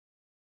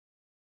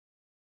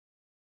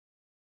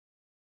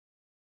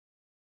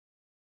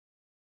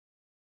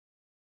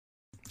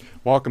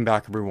Welcome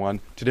back, everyone.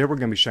 Today we're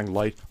going to be shedding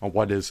light on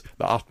what is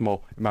the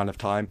optimal amount of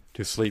time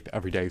to sleep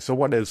every day. So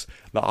what is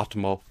the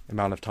optimal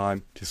amount of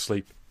time to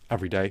sleep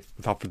every day?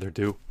 Without further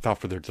ado, without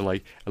further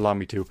delay, allow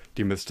me to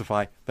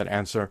demystify that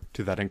answer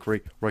to that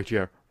inquiry right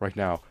here, right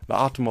now. The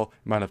optimal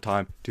amount of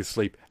time to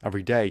sleep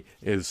every day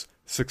is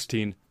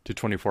 16 to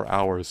 24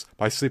 hours.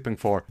 By sleeping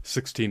for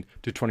 16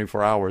 to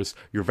 24 hours,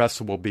 your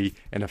vessel will be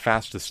in a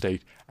fasted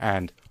state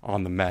and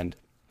on the mend.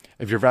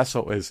 If your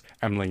vessel is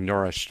eminently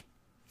nourished,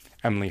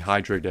 eminently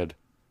hydrated,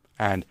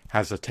 and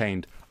has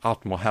attained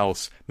optimal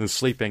health, then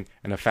sleeping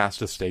in a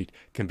fasted state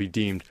can be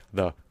deemed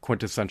the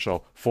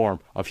quintessential form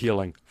of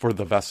healing for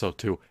the vessel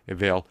to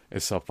avail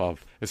itself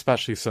of,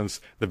 especially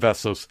since the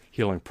vessel's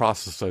healing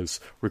processes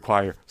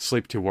require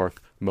sleep to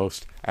work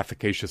most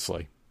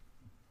efficaciously.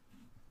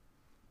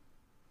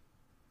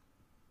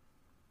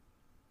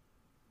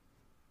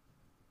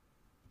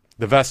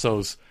 The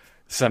vessel's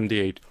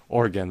 78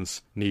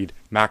 organs need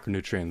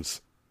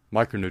macronutrients,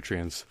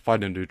 micronutrients,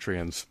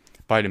 phytonutrients,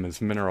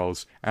 vitamins,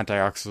 minerals,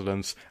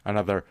 antioxidants, and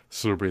other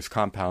salubrious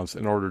compounds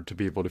in order to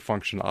be able to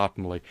function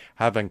optimally.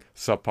 Having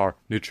subpar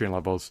nutrient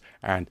levels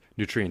and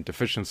nutrient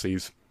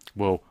deficiencies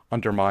will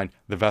undermine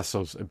the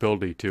vessel's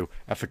ability to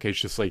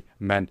efficaciously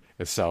mend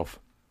itself.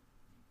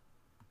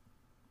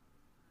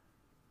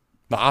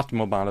 The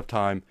optimal amount of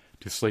time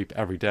to sleep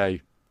every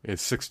day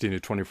is 16 to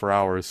 24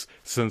 hours,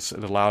 since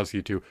it allows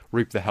you to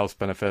reap the health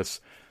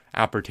benefits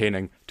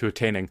appertaining to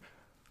attaining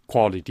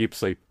quality deep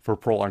sleep for a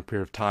prolonged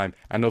period of time,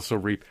 and also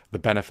reap the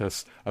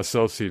benefits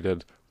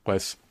associated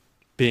with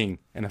being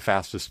in a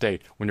fasted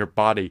state. When your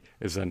body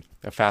is in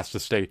a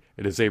fasted state,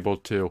 it is able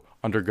to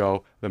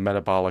undergo the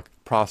metabolic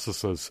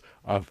processes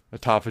of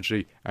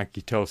autophagy and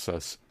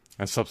ketosis,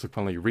 and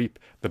subsequently reap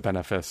the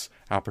benefits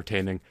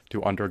appertaining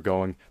to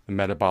undergoing the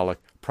metabolic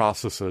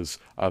processes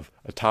of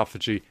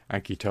autophagy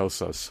and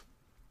ketosis.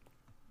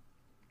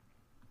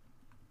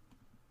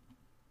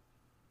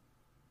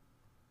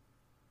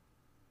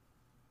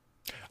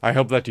 I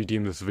hope that you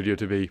deem this video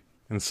to be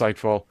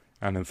insightful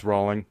and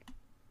enthralling.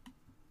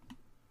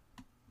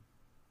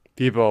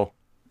 People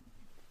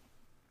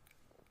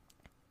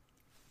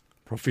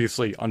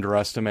profusely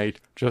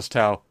underestimate just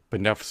how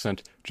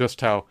beneficent,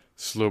 just how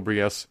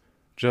salubrious,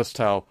 just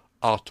how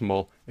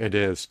optimal it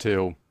is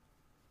to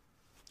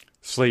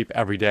sleep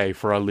every day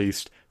for at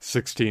least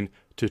 16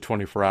 to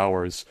 24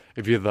 hours.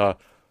 If you have the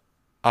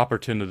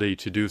opportunity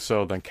to do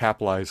so, then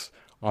capitalize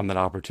on that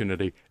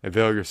opportunity.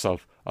 Avail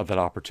yourself of that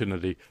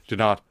opportunity. Do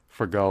not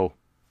forgo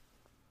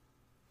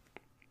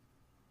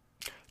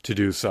to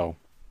do so.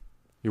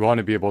 You want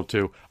to be able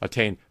to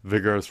attain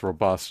vigorous,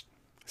 robust,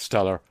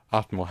 stellar,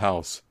 optimal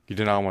health. You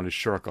do not want to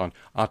shirk on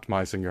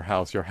optimizing your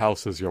health. Your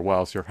health is your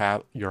wealth.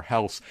 Your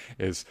health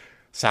is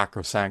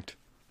sacrosanct,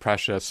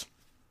 precious,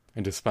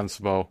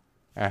 indispensable,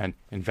 and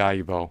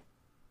invaluable.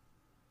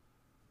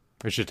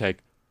 It should take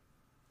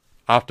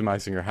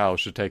optimizing your health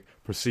should take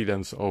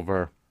precedence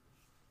over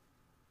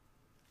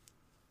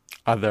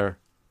other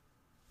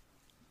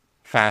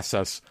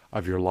facets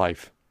of your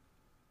life.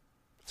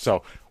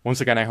 So,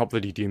 once again, I hope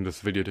that you deem this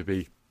video to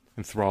be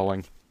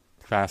enthralling,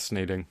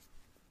 fascinating,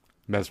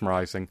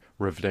 mesmerizing,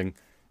 riveting,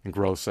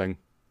 engrossing,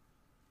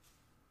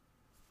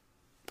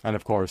 and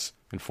of course,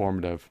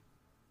 informative.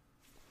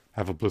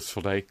 Have a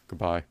blissful day.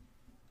 Goodbye.